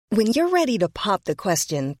When you're ready to pop the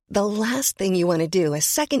question, the last thing you want to do is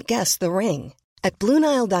second-guess the ring. At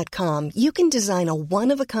BlueNile.com, you can design a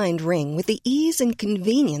one-of-a-kind ring with the ease and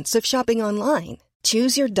convenience of shopping online.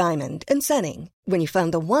 Choose your diamond and setting. When you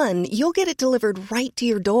find the one, you'll get it delivered right to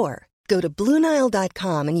your door. Go to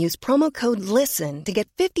BlueNile.com and use promo code LISTEN to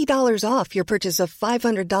get $50 off your purchase of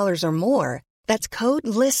 $500 or more. That's code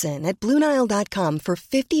LISTEN at BlueNile.com for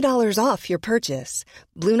 $50 off your purchase.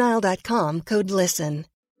 BlueNile.com, code LISTEN.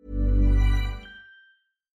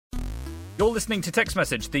 You're listening to Text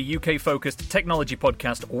Message, the UK-focused technology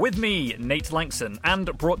podcast with me, Nate Langson,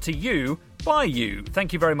 and brought to you by you.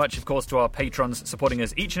 Thank you very much, of course, to our patrons supporting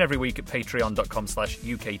us each and every week at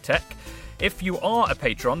patreon.com/UKTech. If you are a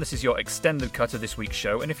patron, this is your extended cut of this week's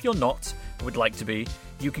show, and if you're not, but would like to be,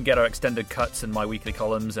 you can get our extended cuts and my weekly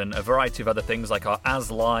columns and a variety of other things like our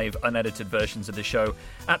as-live, unedited versions of the show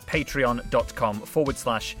at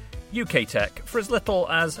patreon.com/UKTech for as little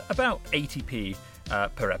as about 80p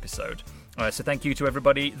per episode. So thank you to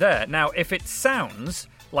everybody there. Now, if it sounds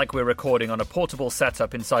like we're recording on a portable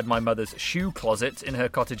setup inside my mother's shoe closet in her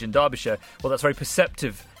cottage in Derbyshire, well, that's very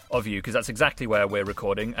perceptive of you, because that's exactly where we're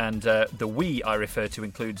recording, and the we I refer to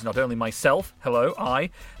includes not only myself, hello,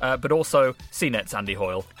 but also CNET's Andy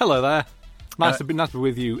Hoyle. Hello there. Nice to be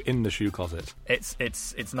with you in the shoe closet. It's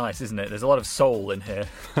nice, isn't it? There's a lot of soul in here.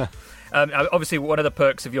 Obviously, one of the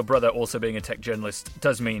perks of your brother also being a tech journalist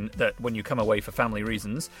does mean that when you come away for family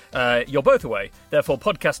reasons, you're both away. Therefore,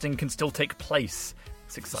 podcasting can still take place.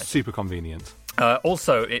 It's exciting. Super convenient.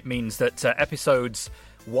 Also, it means that episodes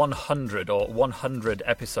 100 or 100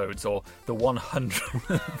 episodes or the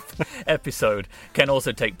 100th episode can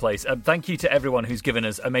also take place. Thank you to everyone who's given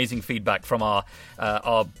us amazing feedback from our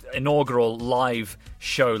inaugural live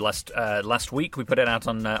show last week. We put it out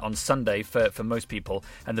on Sunday for most people,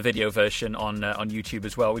 and the video version on YouTube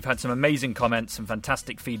as well. We've had some amazing comments, some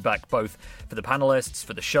fantastic feedback, both for the panelists,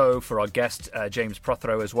 for the show, for our guest James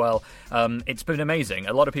Prothero as well. It's been amazing.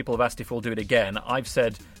 A lot of people have asked if we'll do it again. I've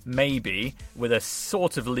said maybe, with a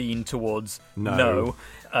sort of lean towards no,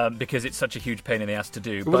 because it's such a huge pain in the ass to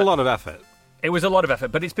do. It was a lot of effort. It was a lot of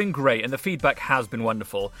effort, but it's been great, and the feedback has been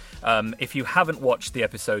wonderful. If you haven't watched the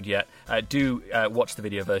episode yet, do watch the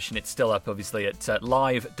video version. It's still up, obviously, at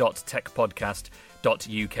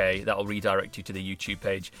live.techpodcast.uk. That'll redirect you to the YouTube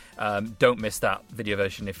page. Don't miss that video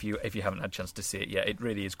version if you haven't had a chance to see it yet. It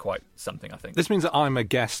really is quite something, I think. This means that I'm a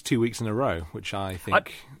guest 2 weeks in a row, which I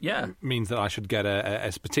think means that I should get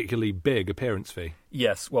a particularly big appearance fee.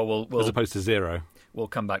 Yes, well, we'll as opposed to zero. We'll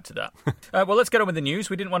come back to that. Well, let's get on with the news.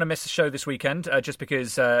 We didn't want to miss the show this weekend, just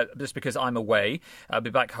because I'm away. I'll be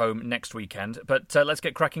back home next weekend. But let's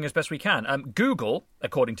get cracking as best we can. Google,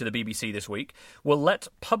 according to the BBC this week, will let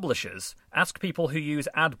publishers ask people who use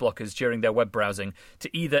ad blockers during their web browsing to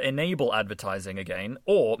either enable advertising again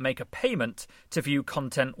or make a payment to view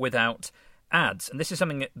content without ads. And this is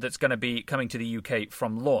something that's going to be coming to the UK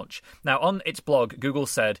from launch. Now, on its blog, Google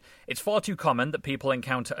said, it's far too common that people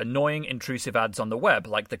encounter annoying, intrusive ads on the web,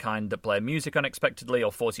 like the kind that play music unexpectedly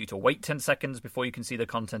or force you to wait 10 seconds before you can see the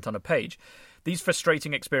content on a page. These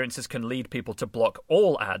frustrating experiences can lead people to block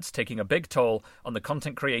all ads, taking a big toll on the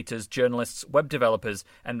content creators, journalists, web developers,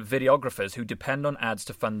 and videographers who depend on ads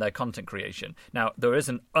to fund their content creation. Now, there is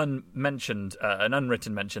an unmentioned, an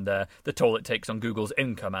unwritten mention there, the toll it takes on Google's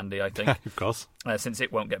income, Andy, I think. Of course. Since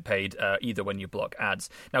it won't get paid either when you block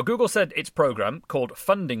ads. Now, Google said its program, called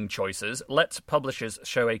Funding Choices, lets publishers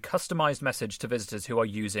show a customized message to visitors who are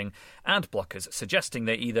using ad blockers, suggesting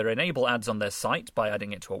they either enable ads on their site by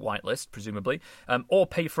adding it to a whitelist, presumably, or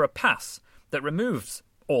pay for a pass that removes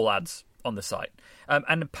all ads on the site.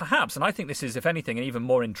 And perhaps, and I think this is, if anything, an even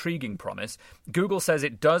more intriguing promise, Google says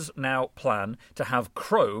it does now plan to have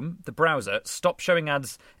Chrome, the browser, stop showing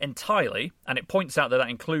ads entirely, and it points out that that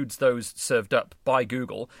includes those served up by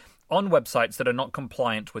Google, on websites that are not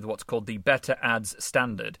compliant with what's called the Better Ads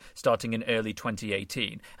standard, starting in early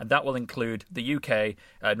 2018. And that will include the UK,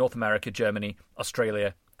 North America, Germany,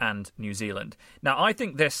 Australia, and New Zealand. Now, I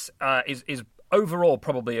think this is overall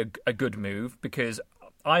probably a good move, because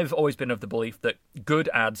I've always been of the belief that good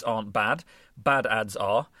ads aren't bad ads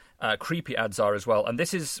are, creepy ads are as well, and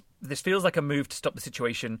this feels like a move to stop the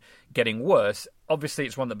situation getting worse. Obviously,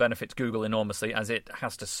 it's one that benefits Google enormously, as it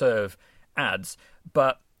has to serve ads,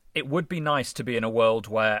 but it would be nice to be in a world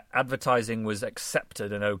where advertising was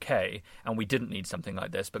accepted and okay, and we didn't need something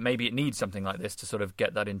like this, but maybe it needs something like this to sort of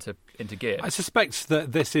get that into gear. I suspect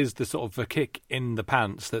that this is the sort of a kick in the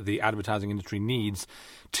pants that the advertising industry needs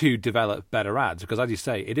to develop better ads, because as you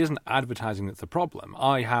say, it isn't advertising that's the problem.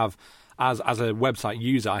 I have, as a website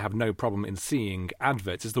user, I have no problem in seeing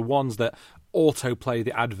adverts. It's the ones that autoplay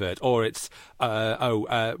the advert, or it's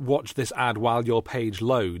watch this ad while your page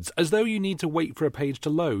loads, as though you need to wait for a page to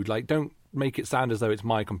load. Like, don't make it sound as though it's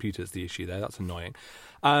my computer that's the issue there. That's annoying.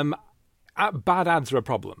 Bad ads are a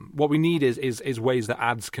problem. What we need is ways that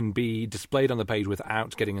ads can be displayed on the page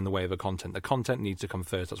without getting in the way of the content. The content needs to come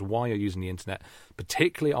first. That's why you're using the internet,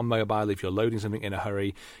 particularly on mobile. If you're loading something in a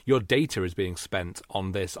hurry, your data is being spent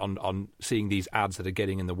on this, on seeing these ads that are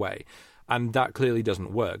getting in the way. And that clearly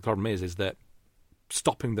doesn't work. The problem is that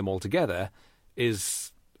stopping them altogether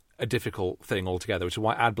is a difficult thing altogether, which is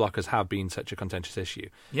why ad blockers have been such a contentious issue.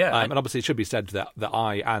 Yeah, and obviously it should be said that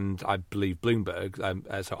I believe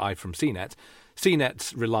Bloomberg, so I from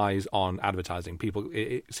CNET relies on advertising.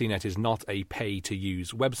 CNET is not a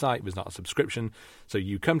pay-to-use website. It was not a subscription. So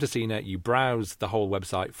you come to CNET, you browse the whole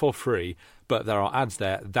website for free, but there are ads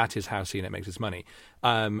there. That is how CNET makes its money.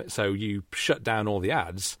 So you shut down all the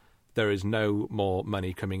ads. There is no more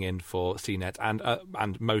money coming in for CNET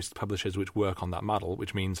and most publishers which work on that model,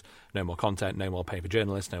 which means no more content, no more paying for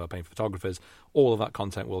journalists, no more paying for photographers. All of that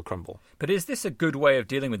content will crumble. But is this a good way of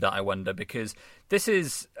dealing with that, I wonder? Because this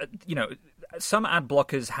is, some ad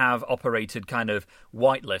blockers have operated kind of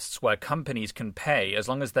whitelists where companies can pay, as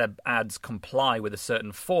long as their ads comply with a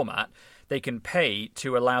certain format, they can pay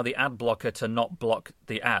to allow the ad blocker to not block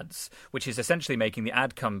the ads, which is essentially making the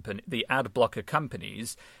ad blocker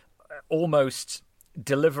companies almost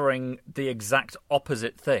delivering the exact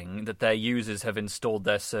opposite thing that their users have installed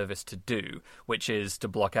their service to do, which is to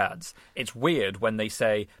block ads. It's weird when they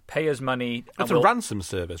say, pay us money. That's a ransom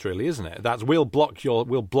service, really, isn't it? That's we'll block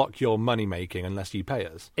your money making unless you pay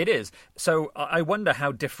us. It is. So I wonder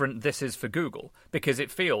how different this is for Google, because it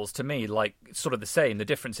feels to me like sort of the same. The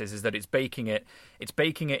difference is that it's baking it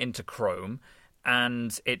into Chrome.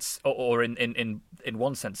 And it's, or in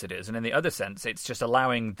one sense it is, and in the other sense it's just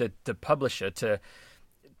allowing the publisher to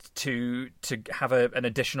have an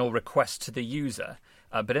additional request to the user.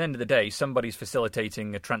 But at the end of the day, somebody's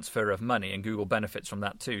facilitating a transfer of money, and Google benefits from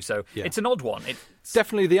that too. So It's an odd one.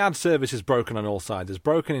 Definitely, the ad service is broken on all sides. It's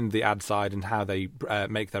broken in the ad side and how they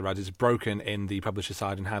make their ads. It's broken in the publisher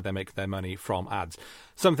side and how they make their money from ads.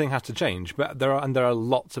 Something has to change, but there are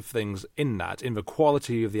lots of things in that, in the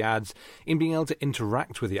quality of the ads, in being able to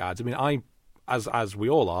interact with the ads. I mean, as we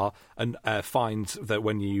all are, and find that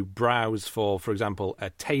when you browse for example,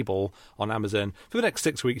 a table on Amazon, for the next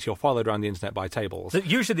 6 weeks you're followed around the internet by tables.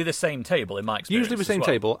 Usually the same table, in my experience. Usually the same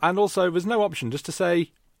table, and also there's no option just to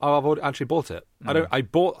say, oh, I've already actually bought it.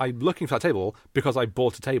 I'm looking for that table because I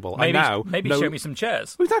bought a table. Maybe show me some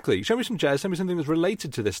chairs. Exactly. Show me some chairs. Show me something that's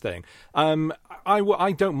related to this thing. I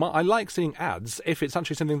don't. I like seeing ads if it's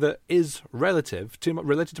actually something that is related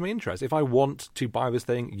to my interest. If I want to buy this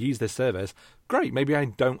thing, use this service, great. Maybe I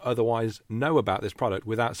don't otherwise know about this product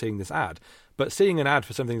without seeing this ad. But seeing an ad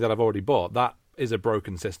for something that I've already bought, that is a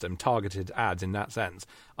broken system. Targeted ads in that sense,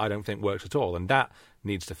 I don't think works at all, and that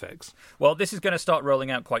needs to fix. Well, this is going to start rolling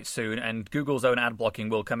out quite soon, and Google's own ad blocking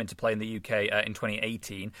will come into play in the UK in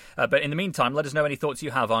 2018. But in the meantime, let us know any thoughts you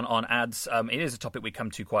have on ads. It is a topic we come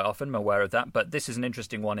to quite often, I'm aware of that, but this is an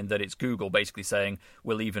interesting one in that it's Google basically saying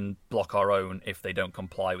we'll even block our own if they don't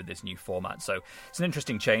comply with this new format. So it's an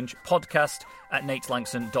interesting change.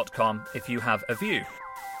 podcast@nateslangson.com if you have a view.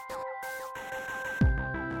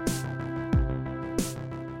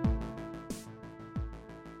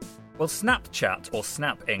 Well, Snapchat, or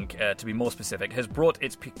Snap Inc., to be more specific, has brought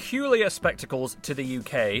its peculiar spectacles to the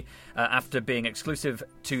UK after being exclusive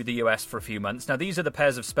to the US for a few months. Now, these are the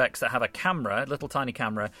pairs of specs that have a camera, a little tiny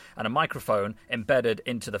camera, and a microphone embedded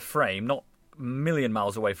into the frame, not a million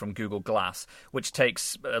miles away from Google Glass, which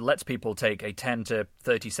lets people take a 10 to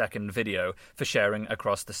 30 second video for sharing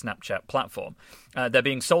across the Snapchat platform. They're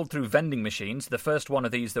being sold through vending machines. The first one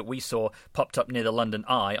of these that we saw popped up near the London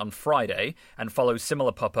Eye on Friday and follows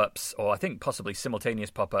similar pop-ups, or I think possibly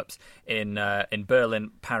simultaneous pop-ups in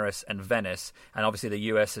Berlin, Paris and Venice. And obviously the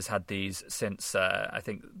US has had these since I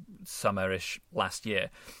think summerish last year.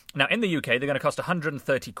 Now, in the UK, they're going to cost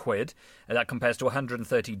 130 quid. That compares to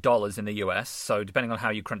 $130 in the US. So depending on how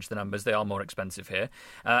you crunch the numbers, they are more expensive here.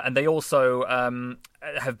 And they also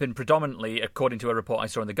have been predominantly, according to a report I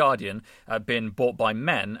saw in The Guardian, been bought by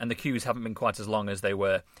men, and the queues haven't been quite as long as they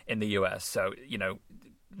were in the US. So,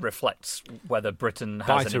 reflects whether Britain has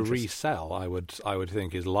buy an to interest. Resell, I would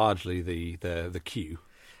think, is largely the queue.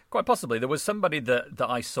 Quite possibly. There was somebody that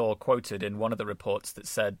I saw quoted in one of the reports that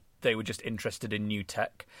said they were just interested in new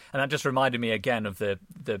tech. And that just reminded me again of the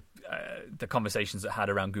the conversations that had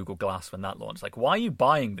around Google Glass when that launched. Like, why are you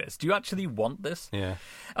buying this? Do you actually want this? Yeah.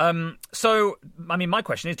 So, I mean, my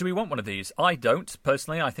question is, do we want one of these? I don't,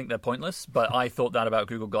 personally. I think they're pointless, but I thought that about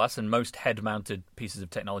Google Glass and most head-mounted pieces of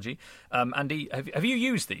technology. Andy, have you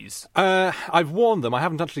used these? I've worn them. I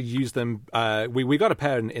haven't actually used them. We got a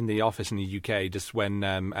pair in the office in the UK just when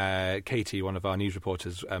Katie, one of our news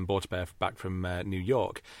reporters, bought a pair back from New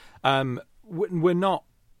York. We're not.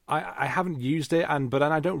 I haven't used it, but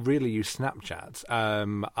I don't really use Snapchat.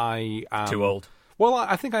 I am too old. Well,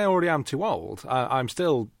 I think I already am too old. I'm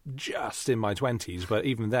still just in my 20s, but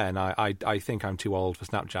even then, I think I'm too old for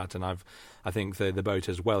Snapchat, and I think the boat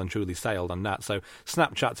has well and truly sailed on that. So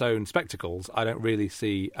Snapchat's own spectacles, I don't really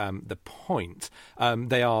see the point.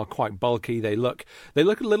 They are quite bulky. They look a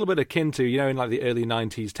little bit akin to, in like the early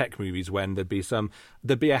 90s tech movies when there'd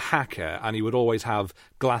be a hacker and he would always have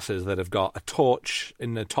glasses that have got a torch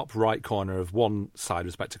in the top right corner of one side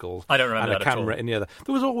of spectacles. I don't remember and that a camera at all. in the other.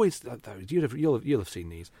 There was always those. You'll have seen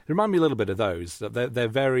these. They remind me a little bit of those. They're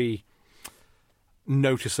very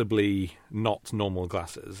noticeably not normal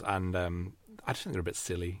glasses, and I just think they're a bit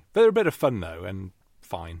silly. They're a bit of fun though, and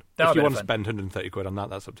fine. If you want to spend 130 quid on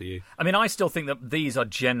that, that's up to you. I mean, I still think that these are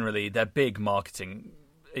they're big marketing.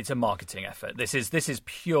 It's a marketing effort. This is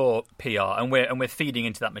pure PR, and we're feeding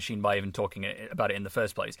into that machine by even talking about it in the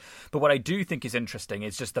first place. But what I do think is interesting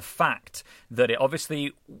is just the fact that it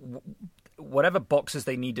obviously, whatever boxes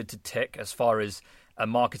they needed to tick as far as a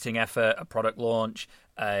marketing effort, a product launch,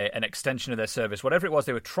 an extension of their service, whatever it was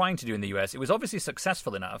they were trying to do in the US, it was obviously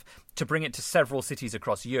successful enough to bring it to several cities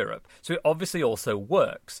across Europe. So it obviously also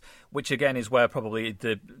works, which again is where probably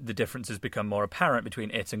the differences become more apparent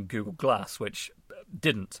between it and Google Glass, which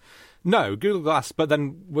didn't. No, Google Glass, but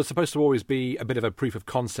then was supposed to always be a bit of a proof of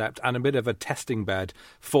concept and a bit of a testing bed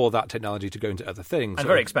for that technology to go into other things. And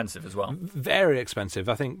very expensive as well. Very expensive.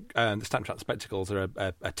 I think the Snapchat spectacles are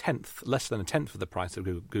a tenth, less than a tenth of the price of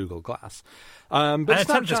Google Glass. But and a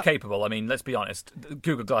tenth is capable. I mean, let's be honest,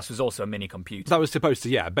 Google Glass was also a mini computer. That was supposed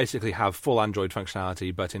to, basically have full Android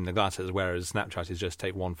functionality, but in the glasses, whereas Snapchat is just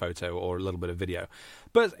take one photo or a little bit of video.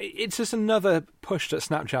 But it's just another push that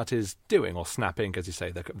Snapchat is doing, or Snap Inc., as you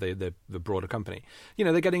say, the broader company.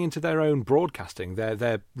 They're getting into their own broadcasting.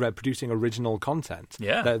 They're producing original content.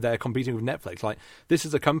 Yeah. They're competing with Netflix. Like, this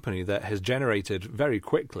is a company that has generated very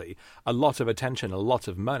quickly a lot of attention, a lot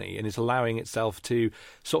of money, and it's allowing itself to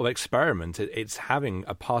sort of experiment. It's having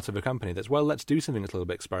a part of a company that's, well, let's do something that's a little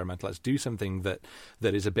bit experimental. Let's do something that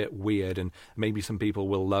is a bit weird, and maybe some people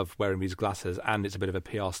will love wearing these glasses, and it's a bit of a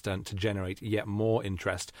PR stunt to generate yet more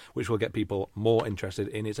interest, which will get people more interested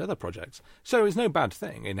in its other projects. So it's no bad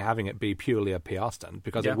thing in having it be purely a PR stunt,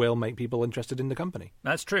 because it will make people interested in the company.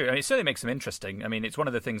 That's true. I mean, it certainly makes them interesting. I mean, it's one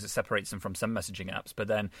of the things that separates them from some messaging apps. But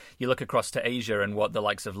then you look across to Asia and what the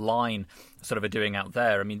likes of Line sort of are doing out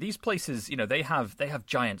there. I mean, these places, they have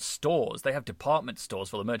giant stores. They have department stores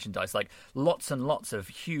full of merchandise, like lots and lots of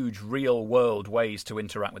huge real-world ways to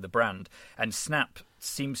interact with the brand. And Snap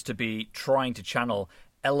seems to be trying to channel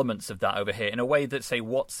elements of that over here in a way that, say,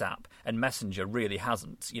 WhatsApp and Messenger really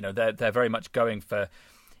hasn't. They're very much going for,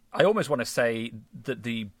 I almost want to say that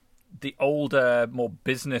the older, more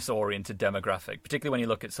business-oriented demographic, particularly when you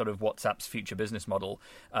look at sort of WhatsApp's future business model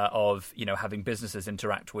of, having businesses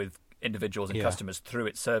interact with individuals and customers through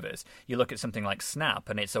its service. You look at something like Snap,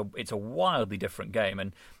 and it's a wildly different game.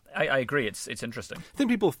 And I agree, it's interesting. I think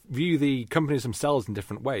people view the companies themselves in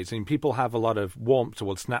different ways. I mean, people have a lot of warmth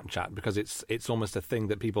towards Snapchat because it's almost a thing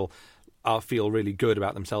that people feel really good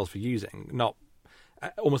about themselves for using, not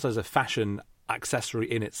almost as a fashion accessory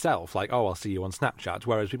in itself, like, oh, I'll see you on Snapchat,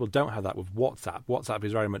 whereas people don't have that with WhatsApp. WhatsApp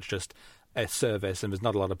is very much just a service, and there's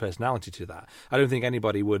not a lot of personality to that. I don't think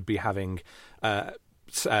anybody would be having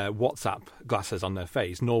WhatsApp glasses on their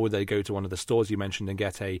face, nor would they go to one of the stores you mentioned and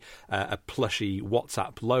get a plushy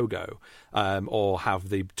WhatsApp logo, or have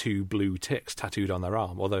the two blue ticks tattooed on their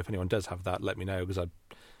arm. Although if anyone does have that, let me know, because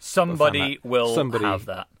somebody will have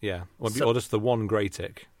that. Yeah, or just the one grey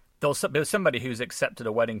tick. There's somebody who's accepted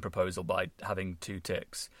a wedding proposal by having two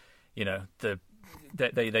ticks.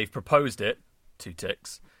 They've proposed it, 2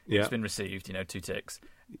 ticks. Yeah. It's been received, 2 ticks.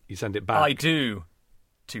 You send it back. I do,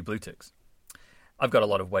 2 blue ticks. I've got a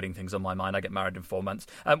lot of wedding things on my mind. I get married in 4 months.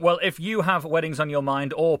 Well, if you have weddings on your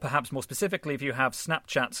mind, or perhaps more specifically, if you have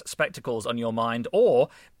Snapchat's spectacles on your mind, or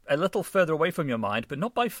a little further away from your mind, but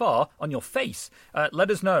not by far, on your face,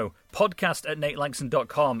 let us know.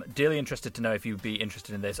 podcast@natelangson.com. Dearly interested to know if you'd be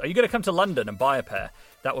interested in this. Are you going to come to London and buy a pair?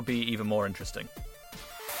 That would be even more interesting.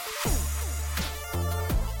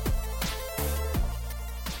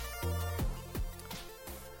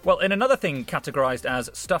 Well, in another thing categorised as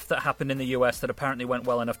stuff that happened in the US that apparently went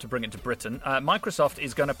well enough to bring it to Britain, Microsoft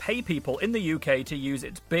is going to pay people in the UK to use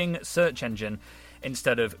its Bing search engine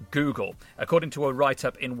instead of Google. According to a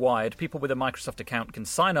write-up in Wired, people with a Microsoft account can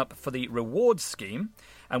sign up for the rewards scheme,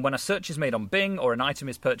 and when a search is made on Bing or an item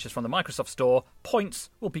is purchased from the Microsoft Store,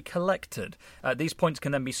 points will be collected. These points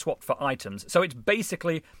can then be swapped for items. So it's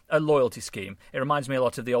basically a loyalty scheme. It reminds me a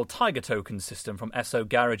lot of the old Tiger token system from SO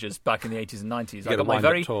garages back in the 80s and 90s. I got my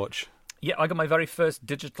very torch. Yeah, I got my very first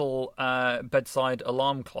digital bedside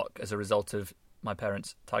alarm clock as a result of my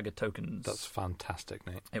parents' Tiger tokens. That's fantastic,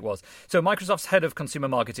 Nate. It was. So Microsoft's head of consumer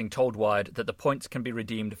marketing told Wired that the points can be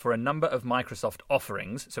redeemed for a number of Microsoft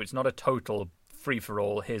offerings, so it's not a total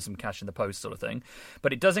free-for-all, here's some cash in the post sort of thing.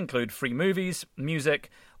 But it does include free movies, music,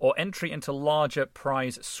 or entry into larger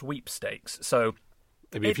prize sweepstakes. So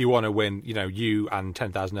maybe if you want to win, you and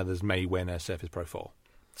 10,000 others may win a Surface Pro 4.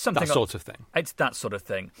 Something that sort of thing. It's that sort of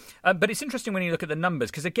thing. But it's interesting when you look at the numbers,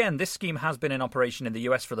 because again, this scheme has been in operation in the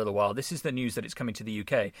US for a little while. This is the news that it's coming to the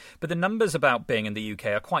UK. But the numbers about Bing in the UK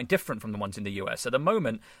are quite different from the ones in the US. At the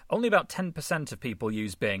moment, only about 10% of people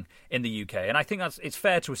use Bing in the UK. And I think it's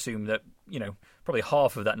fair to assume that, probably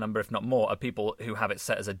half of that number, if not more, are people who have it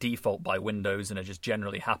set as a default by Windows and are just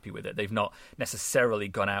generally happy with it. They've not necessarily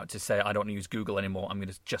gone out to say, I don't use Google anymore, I'm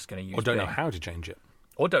just going to use Bing. Or don't know how to change it.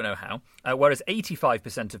 Or don't know how, whereas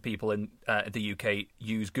 85% of people in the UK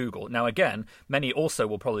use Google. Now, again, many also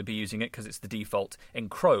will probably be using it because it's the default in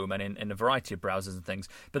Chrome and in a variety of browsers and things,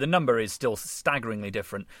 but the number is still staggeringly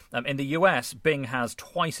different. In the US, Bing has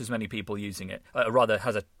twice as many people using it,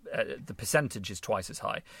 the percentage is twice as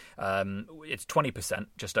high. It's 20%,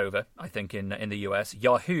 just over, I think, in the US.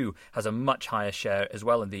 Yahoo has a much higher share as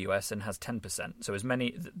well in the US and has 10%. So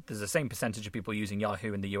there's the same percentage of people using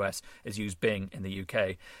Yahoo in the US as use Bing in the UK.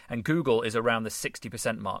 And Google is around the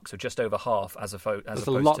 60% mark, so just over half as opposed to... That's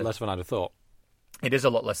a lot less than I'd have thought. It is a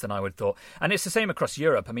lot less than I would have thought. And it's the same across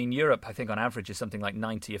Europe. I mean, Europe, I think, on average, is something like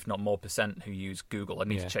 90, if not more, % who use Google. I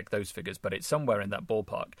need to check those figures, but it's somewhere in that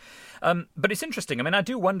ballpark. But it's interesting. I mean, I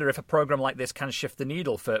do wonder if a program like this can shift the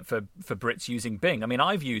needle for Brits using Bing. I mean,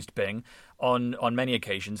 I've used Bing on many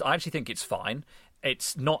occasions. I actually think it's fine.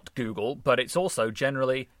 It's not Google, but it's also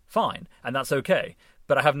generally fine, and that's okay.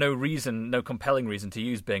 But I have no compelling reason to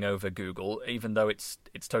use Bing over Google, even though it's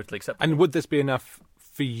totally acceptable. And would this be enough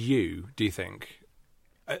for you, do you think?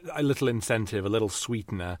 A little incentive, a little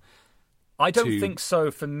sweetener? I don't think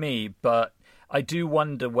so for me, but I do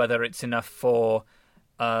wonder whether it's enough for...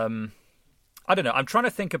 I don't know. I'm trying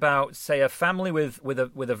to think about, say, a family with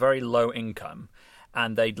a very low income,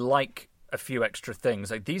 and they'd like a few extra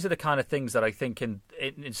things. Like, these are the kind of things that I think in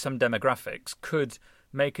some demographics could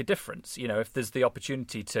make a difference. If there's the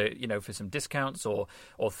opportunity to, for some discounts or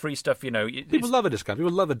free stuff, people love a discount.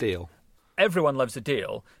 People love a deal. Everyone loves a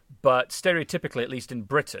deal, but stereotypically, at least in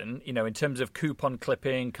Britain, in terms of coupon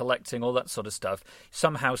clipping, collecting, all that sort of stuff,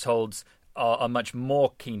 some households are much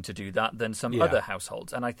more keen to do that than some other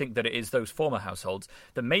households. And I think that it is those former households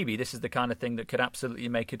that maybe this is the kind of thing that could absolutely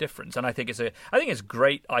make a difference. And I think it's a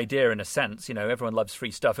great idea in a sense. Everyone loves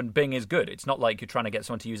free stuff, and Bing is good. It's not like you're trying to get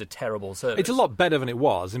someone to use a terrible service. It's a lot better than it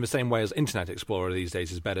was, in the same way as Internet Explorer these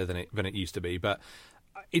days is better than it used to be. But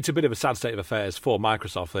it's a bit of a sad state of affairs for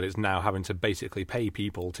Microsoft that it's now having to basically pay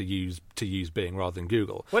people to use Bing rather than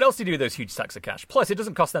Google. What else do you do with those huge stacks of cash? Plus, it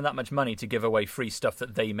doesn't cost them that much money to give away free stuff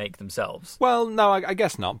that they make themselves. Well, no, I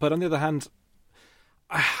guess not. But on the other hand,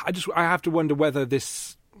 I have to wonder whether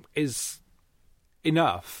this is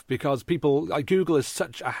enough, because people like Google is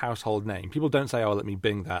such a household name. People don't say, "Oh, let me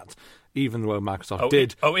Bing that," even though Microsoft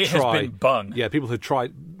did. It has been bung. Yeah, people who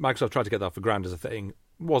Microsoft tried to get that off the ground as a thing.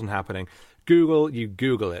 Wasn't happening. Google, you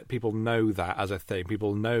Google it. People know that as a thing.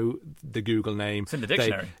 People know the Google name. It's in the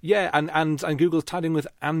dictionary. And Google's tied in with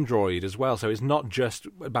Android as well. So it's not just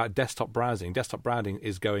about desktop browsing. Desktop browsing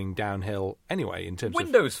is going downhill anyway in terms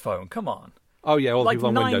Windows Phone, come on. Oh, yeah, all the people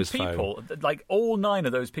on Windows Phone. Like all 9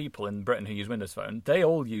 of those people in Britain who use Windows Phone, they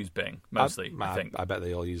all use Bing, mostly, I think. I bet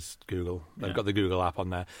they all use Google. They've got the Google app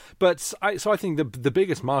on there. But I think the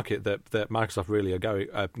biggest market that Microsoft really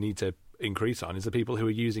need to increase on is the people who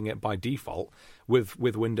are using it by default with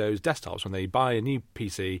Windows desktops. When they buy a new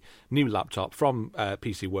PC, new laptop from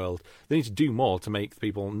PC World, they need to do more to make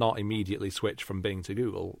people not immediately switch from Bing to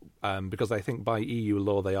Google, because I think by EU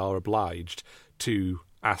law they are obliged to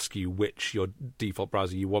ask you which your default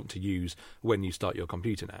browser you want to use when you start your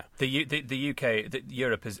computer now. The UK,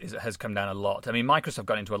 Europe has come down a lot. I mean, Microsoft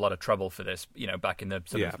got into a lot of trouble for this, back in the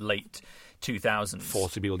sort of late 2000s.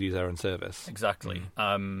 Forcing people to use their own service. Exactly.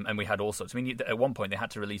 And we had all sorts. I mean, at one point they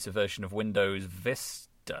had to release a version of Windows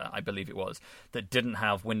Vista, I believe it was, that didn't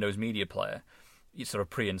have Windows Media Player. sort of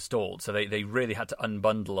pre-installed, so they really had to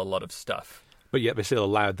unbundle a lot of stuff. But yet they still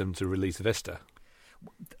allowed them to release Vista.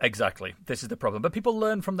 Exactly. This is the problem. But people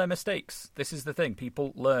learn from their mistakes. This is the thing.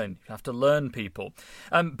 People learn. You have to learn people.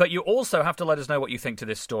 But you also have to let us know what you think to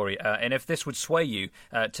this story. And if this would sway you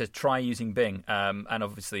to try using Bing. And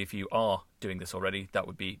obviously, if you are doing this already, that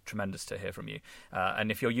would be tremendous to hear from you. And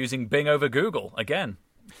if you're using Bing over Google, again,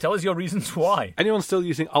 tell us your reasons why. Anyone still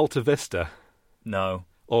using Alta Vista? No.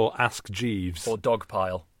 Or Ask Jeeves? Or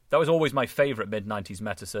Dogpile. That was always my favourite mid-90s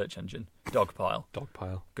meta search engine. Dogpile.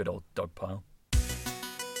 Dogpile. Good old Dogpile.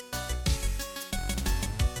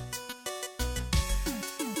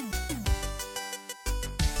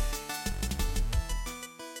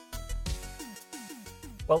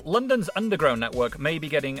 Well, London's Underground network may be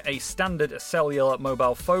getting a standard cellular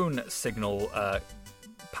mobile phone signal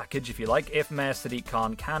package, if you like, if Mayor Sadiq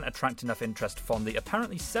Khan can attract enough interest from the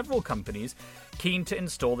apparently several companies keen to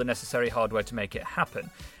install the necessary hardware to make it happen.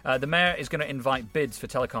 The Mayor is going to invite bids for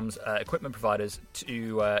telecoms equipment providers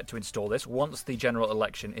to install this once the general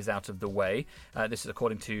election is out of the way. This is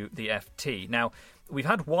according to the FT. Now, we've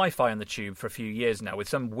had Wi-Fi on the Tube for a few years now, with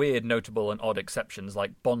some weird, notable and odd exceptions,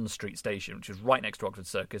 like Bond Street Station, which is right next to Oxford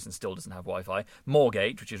Circus and still doesn't have Wi-Fi.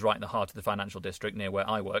 Moorgate, which is right in the heart of the financial district near where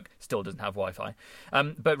I work, still doesn't have Wi-Fi.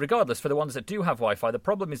 But regardless, for the ones that do have Wi-Fi, the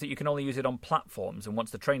problem is that you can only use it on platforms, and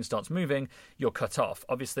once the train starts moving, you're cut off.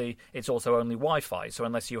 Obviously, it's also only Wi-Fi, so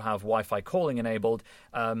unless you have Wi-Fi calling enabled,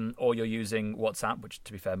 or you're using WhatsApp, which,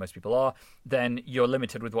 to be fair, most people are, then you're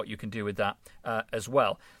limited with what you can do with that as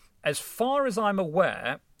well. As far as I'm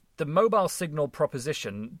aware, the mobile signal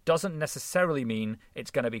proposition doesn't necessarily mean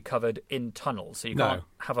it's going to be covered in tunnels. So you can't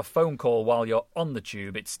have a phone call while you're on the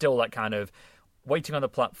tube. It's still that kind of waiting on the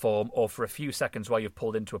platform or for a few seconds while you've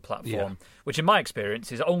pulled into a platform, which in my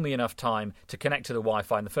experience is only enough time to connect to the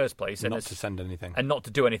Wi-Fi in the first place. Not to send anything. And not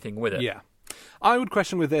to do anything with it. Yeah. I would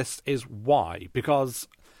question with this is why. Because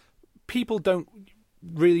people don't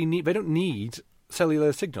really need... They don't need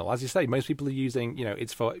cellular signal. As you say, most people are using,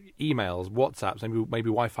 it's for emails, WhatsApps, maybe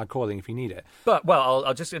Wi-Fi calling if you need it. But, well,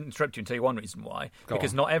 I'll just interrupt you and tell you one reason why.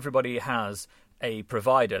 Because not everybody has a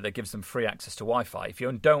provider that gives them free access to Wi-Fi. If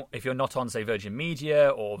you're not on, say, Virgin Media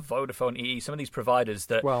or Vodafone EE, some of these providers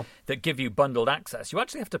that give you bundled access, you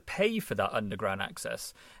actually have to pay for that underground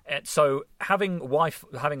access. So having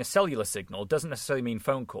a cellular signal doesn't necessarily mean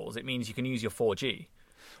phone calls. It means you can use your 4G.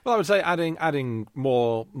 Well, I would say adding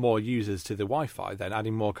more users to the Wi-Fi, then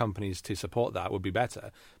adding more companies to support that would be better.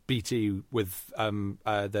 BT with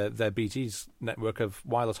their BT's network of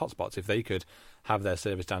wireless hotspots, if they could have their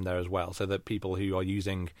service down there as well, so that people who are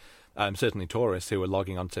using, certainly tourists who are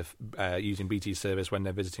logging onto using BT's service when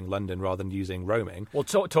they're visiting London rather than using roaming. Well,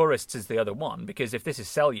 tourists is the other one, because if this is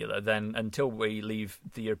cellular, then until we leave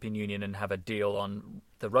the European Union and have a deal on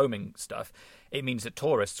the roaming stuff, it means that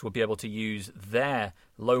tourists will be able to use their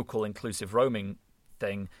local inclusive roaming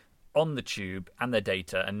thing on the tube and their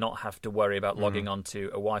data and not have to worry about logging onto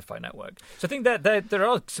a Wi-Fi network. So I think that there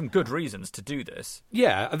are some good reasons to do this.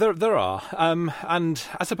 Yeah, there are. And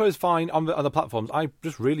I suppose fine on the platforms, I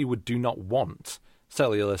just really do not want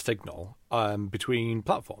cellular signal between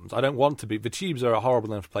platforms. I don't want to be... The tubes are a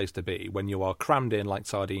horrible enough place to be when you are crammed in like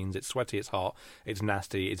sardines. It's sweaty, it's hot, it's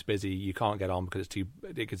nasty, it's busy, you can't get on because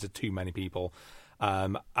it's too many people.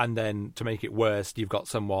 And then to make it worse, you've got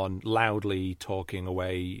someone loudly talking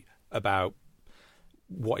away about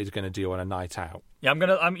what he's going to do on a night out. Yeah, I'm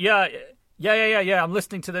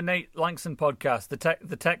listening to the Nate Langson podcast,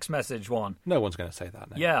 the text message one. No one's going to say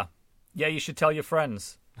that, Nate. Yeah, you should tell your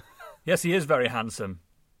friends. Yes, he is very handsome.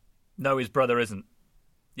 No, his brother isn't.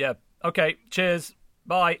 Yeah, okay, cheers,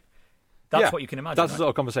 bye. That's what you can imagine. That's the sort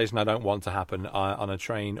of conversation I don't want to happen on a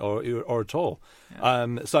train or at all. Yeah.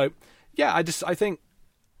 I think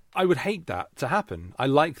I would hate that to happen. I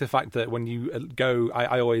like the fact that when you go...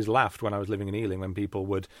 I always laughed when I was living in Ealing when people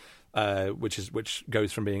would... which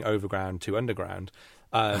goes from being overground to underground...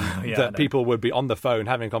 that people would be on the phone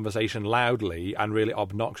having a conversation loudly and really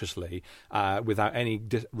obnoxiously without any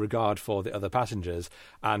regard for the other passengers,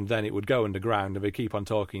 and then it would go underground and they'd keep on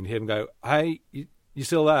talking. Hear them go, "Hey, you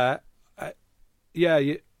still there?"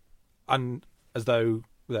 And as though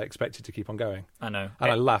they're expected to keep on going. I know.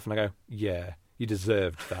 And I laugh and I go, "Yeah, you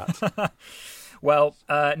deserved that." Well,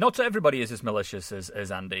 not everybody is as malicious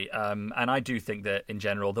as Andy, and I do think that, in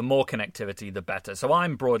general, the more connectivity, the better. So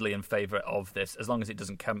I'm broadly in favour of this, as long as it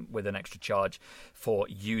doesn't come with an extra charge for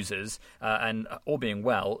users, and, all being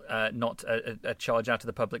well, not a charge out of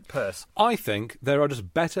the public purse. I think there are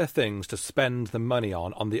just better things to spend the money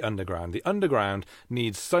on the Underground. The Underground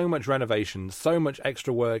needs so much renovation, so much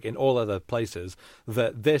extra work in all other places,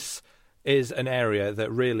 that this is an area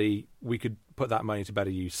that really we could put that money to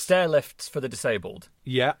better use. Stair lifts for the disabled.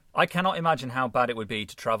 Yeah. I cannot imagine how bad it would be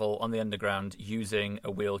to travel on the underground using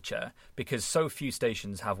a wheelchair, because so few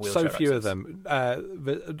stations have wheelchair access. So few of them.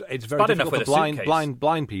 It's very bad difficult enough for with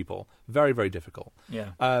blind people. Very, very difficult.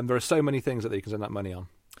 Yeah. There are so many things that they can spend that money on.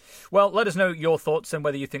 Well, let us know your thoughts and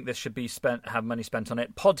whether you think this should be have money spent on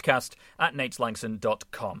it.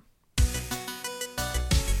 podcast@nateslangson.com.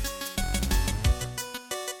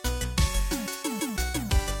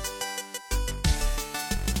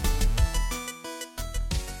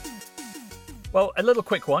 Well, a little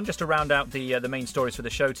quick one, just to round out the main stories for the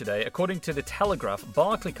show today. According to The Telegraph,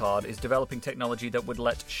 Barclaycard is developing technology that would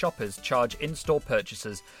let shoppers charge in-store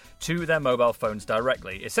purchases to their mobile phones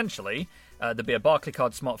directly. Essentially, there'd be a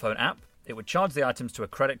Barclaycard smartphone app. It would charge the items to a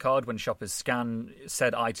credit card when shoppers scan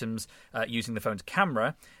said items using the phone's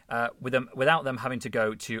camera, without them having to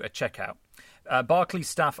go to a checkout. Barclays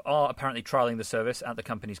staff are apparently trialling the service at the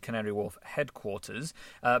company's Canary Wharf headquarters,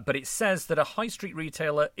 but it says that a high street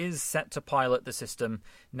retailer is set to pilot the system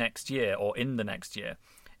next year, or in the next year.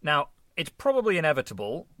 Now, it's probably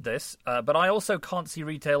inevitable, this, but I also can't see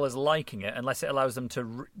retailers liking it unless it allows them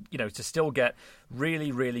to, to still get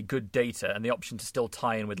really, really good data and the option to still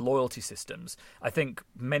tie in with loyalty systems. I think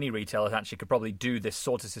many retailers actually could probably do this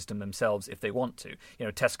sort of system themselves if they want to.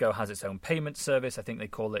 Tesco has its own payment service. I think they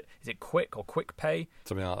call it, is it Quick or Quick Pay?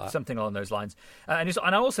 Something like that. Something along those lines. And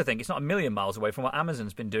I also think it's not a million miles away from what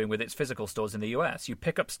Amazon's been doing with its physical stores in the US. You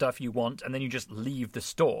pick up stuff you want and then you just leave the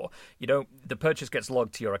store. The purchase gets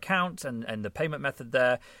logged to your account and the payment method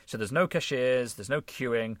there. So there's no cashiers, there's no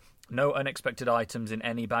queuing, no unexpected items in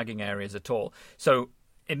any bagging areas at all. So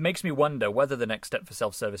it makes me wonder whether the next step for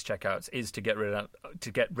self-service checkouts is to get rid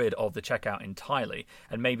of the checkout entirely,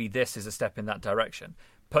 and maybe this is a step in that direction.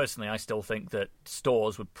 Personally, I still think that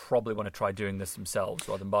stores would probably want to try doing this themselves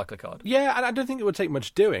rather than Barclaycard. Yeah, and I don't think it would take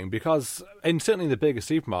much doing, because certainly in the bigger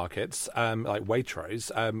supermarkets, like Waitrose,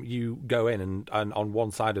 you go in and on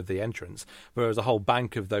one side of the entrance, whereas a whole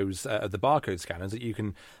bank of those the barcode scanners that you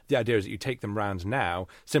can. The idea is that you take them round now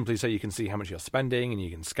simply so you can see how much you're spending and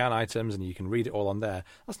you can scan items and you can read it all on there.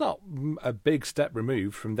 That's not a big step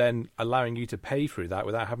removed from then allowing you to pay through that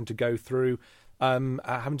without having to go through.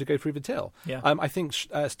 Having to go through the till. Yeah. I think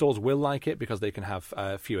stores will like it because they can have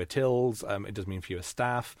fewer tills. It does mean fewer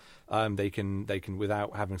staff. They can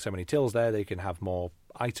without having so many tills there, they can have more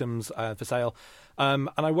items for sale. And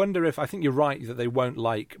I wonder I think you're right that they won't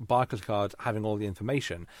like Barclaycard having all the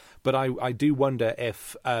information, but I do wonder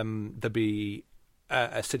if there'd be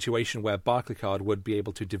a situation where Barclaycard would be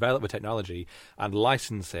able to develop the technology and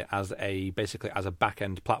license it as basically as a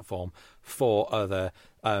back-end platform for other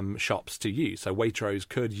shops to use. So Waitrose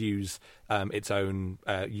could use its own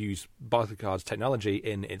use Barclaycard's technology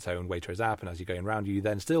in its own Waitrose app, and as you're going around, you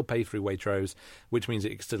then still pay through Waitrose, which means it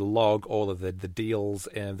can still log all of the deals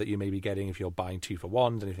that you may be getting if you're buying 2 for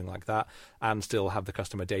 1s, anything like that, and still have the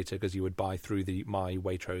customer data because you would buy through the My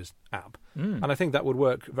Waitrose app. And I think that would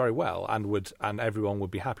work very well, and everyone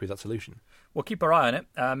would be happy with that solution. We'll keep our eye on it,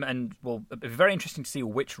 and it'll be very interesting to see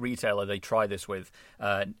which retailer they try this with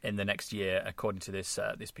in the next year, according to this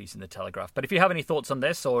piece in The Telegraph. But if you have any thoughts on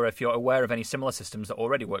this, or if you're aware of any similar systems that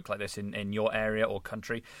already work like this in your area or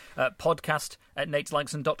country,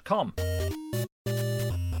 podcast@nateslangson.com.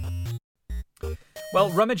 Well,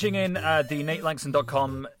 rummaging in the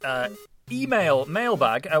nateslangson.com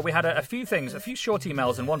mailbag, we had a few short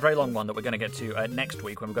emails and one very long one that we're going to get to next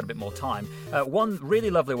week when we've got a bit more time. One really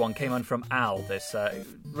lovely one came in from Al. This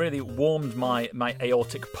really warmed my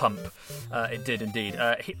aortic pump. It did indeed.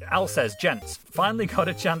 Al says, "Gents, finally got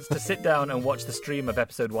a chance to sit down and watch the stream of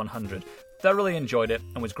episode 100. Thoroughly enjoyed it,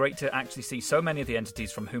 and was great to actually see so many of the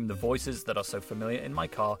entities from whom the voices that are so familiar in my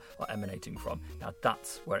car are emanating from." Now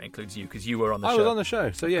that's where it includes you, because you were on the show. I was on the show,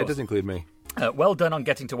 so yeah, it does include me. Well done on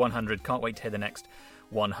getting to 100. Can't wait to hear the next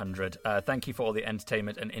 100. Thank you for all the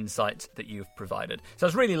entertainment and insight that you've provided. So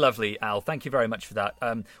it's really lovely, Al. Thank you very much for that.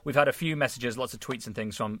 We've had a few messages, lots of tweets and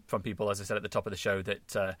things from people, as I said at the top of the show,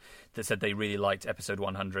 that said they really liked episode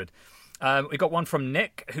 100. We got one from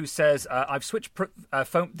Nick, who says, I've switched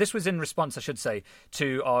phone. This was in response, I should say,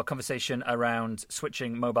 to our conversation around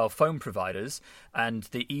switching mobile phone providers and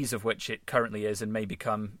the ease of which it currently is and may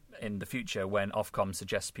become in the future, when Ofcom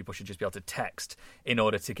suggests people should just be able to text in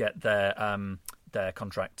order to get their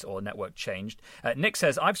contract or network changed. Nick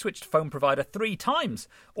says, I've switched phone provider 3 times.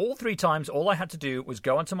 All 3 times, all I had to do was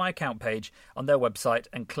go onto my account page on their website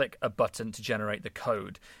and click a button to generate the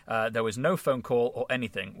code. There was no phone call or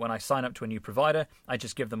anything. When I sign up to a new provider, I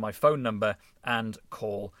just give them my phone number and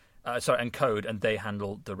code, and they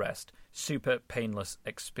handle the rest. Super painless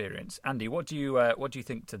experience. Andy, what do you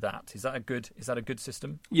think to that? Is that a good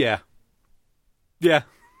system? Yeah. Yeah.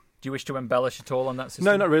 Do you wish to embellish at all on that system?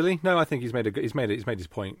 No, not really. No, I think he's made his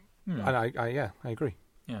point. And I agree.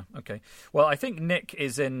 Yeah, okay. Well, I think Nick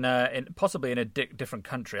is in possibly in a different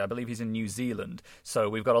country. I believe he's in New Zealand. So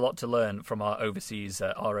we've got a lot to learn from our overseas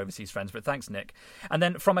friends. But thanks, Nick. And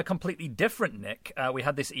then from a completely different Nick, we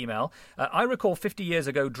had this email. I recall 50 years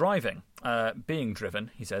ago being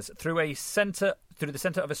driven, he says, through the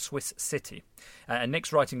centre of a Swiss city. And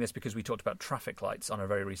Nick's writing this because we talked about traffic lights on a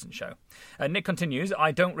very recent show. Nick continues,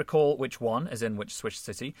 I don't recall which one, as in which Swiss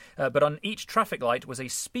city, but on each traffic light was a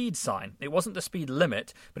speed sign. It wasn't the speed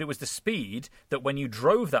limit, but it was the speed that when you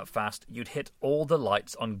drove that fast, you'd hit all the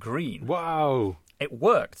lights on green. Wow. It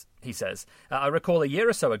worked, he says. I recall a year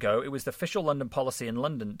or so ago, it was the official London policy in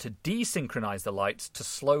London to desynchronize the lights to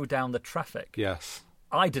slow down the traffic. Yes.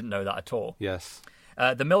 I didn't know that at all. Yes.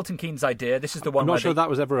 The Milton Keynes idea, this is the one I'm not sure that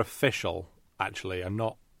was ever official, actually. I'm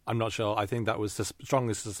not sure. I think that was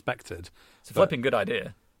strongly suspected. It's a flipping good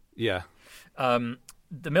idea. Yeah.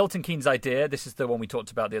 The Milton Keynes idea, this is the one we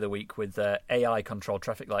talked about the other week with AI-controlled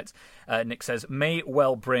traffic lights. Nick says, may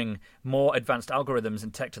well bring more advanced algorithms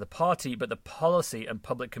and tech to the party, but the policy and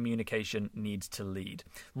public communication needs to lead.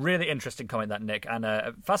 Really interesting comment, that, Nick, and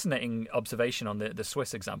a fascinating observation on the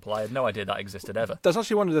Swiss example. I had no idea that existed ever. That's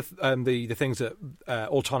actually one of the things that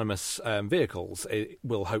autonomous vehicles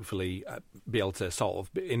will hopefully be able to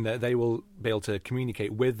solve, in that they will be able to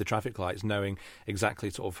communicate with the traffic lights, knowing exactly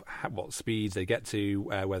sort of what speeds they get to,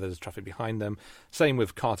 whether there's traffic behind them. Same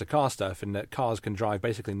with car-to-car stuff, in that cars can drive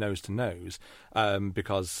basically nose-to-nose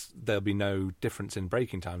because there'll be no difference in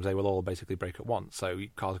braking times. They will all basically brake at once, so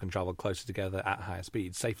cars can travel closer together at higher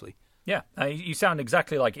speeds safely. Yeah, you sound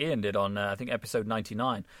exactly like Ian did on, I think, episode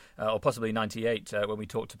 99, or possibly 98, when we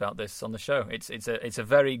talked about this on the show. It's a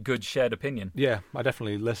very good shared opinion. Yeah, I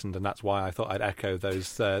definitely listened, and that's why I thought I'd echo those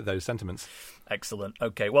sentiments. Excellent.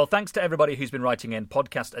 Okay, well, thanks to everybody who's been writing in,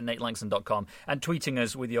 podcast@natelangson.com, and tweeting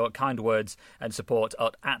us with your kind words and support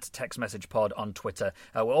at TextMessagePod on Twitter.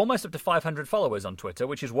 We're almost up to 500 followers on Twitter,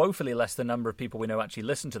 which is woefully less than the number of people we know actually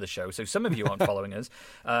listen to the show. So some of you aren't following us,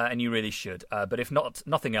 and you really should. But if not,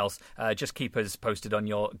 nothing else, just keep us posted on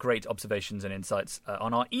your great observations and insights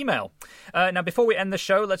on our email. Now, before we end the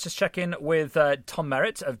show, let's just check in with Tom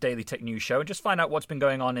Merritt of Daily Tech News Show and just find out what's been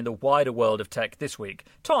going on in the wider world of tech this week.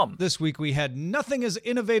 Tom. This week we had nothing as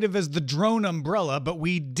innovative as the drone umbrella, but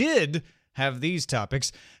we did have these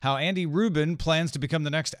topics: how Andy Rubin plans to become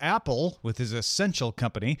the next Apple with his Essential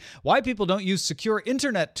company, why people don't use secure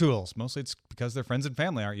internet tools, mostly it's because their friends and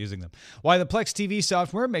family aren't using them, why the Plex TV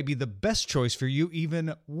software may be the best choice for you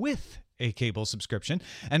even with a cable subscription,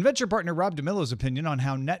 and venture partner Rob DeMillo's opinion on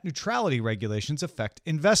how net neutrality regulations affect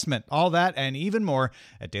investment. All that and even more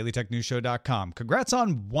at dailytechnewsshow.com. Congrats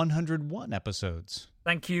on 101 episodes.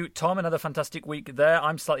 Thank you, Tom. Another fantastic week there.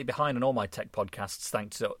 I'm slightly behind on all my tech podcasts,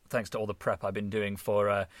 thanks to all the prep I've been doing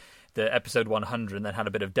for the episode 100, and then had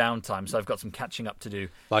a bit of downtime, so I've got some catching up to do.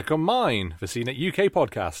 Like on mine, the CNET UK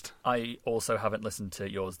podcast. I also haven't listened to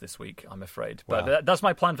yours this week, I'm afraid. Wow. But that's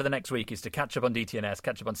my plan for the next week, is to catch up on DTNS,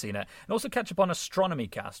 catch up on CNET, and also catch up on Astronomy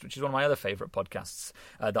Cast, which is one of my other favourite podcasts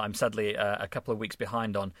that I'm sadly a couple of weeks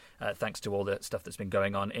behind on, thanks to all the stuff that's been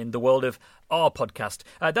going on in the world of our podcast.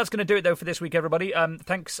 That's going to do it, though, for this week, everybody.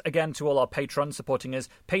 Thanks again to all our patrons supporting us.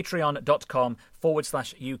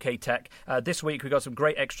 Patreon.com/UK Tech. This week, we got some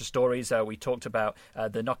great extra stories. We talked about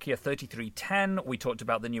the Nokia 3310. We talked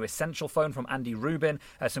about the new Essential phone from Andy Rubin.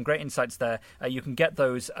 Some great insights there. You can get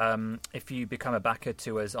those if you become a backer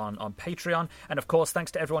to us on Patreon. And, of course,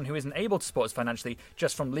 thanks to everyone who isn't able to support us financially,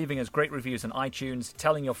 just from leaving us great reviews on iTunes,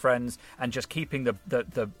 telling your friends, and just keeping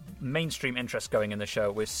the mainstream interest going in the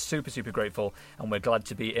show. We're super, super grateful, and we're glad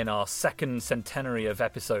to be in our second centenary of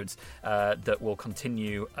episodes that will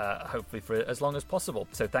continue, hopefully, for as long as possible.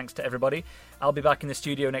 So thanks to everybody. I'll be back in the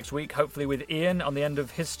studio next week, hopefully with Ian on the end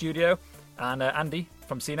of his studio, and Andy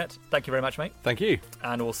from CNET. Thank you very much, mate. Thank you.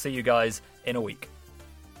 And we'll see you guys in a week.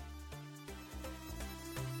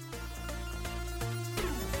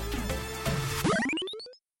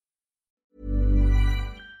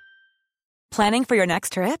 Planning for your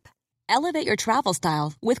next trip? Elevate your travel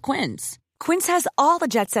style with Quince. Quince has all the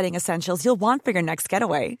jet-setting essentials you'll want for your next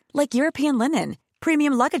getaway, like European linen,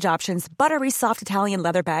 premium luggage options, buttery soft Italian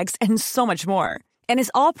leather bags, and so much more. And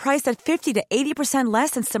is all priced at 50 to 80%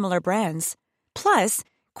 less than similar brands. Plus,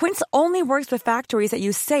 Quince only works with factories that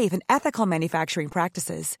use safe and ethical manufacturing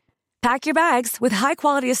practices. Pack your bags with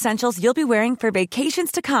high-quality essentials you'll be wearing for vacations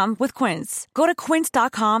to come with Quince. Go to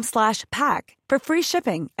quince.com/pack for free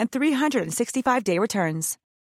shipping and 365-day returns.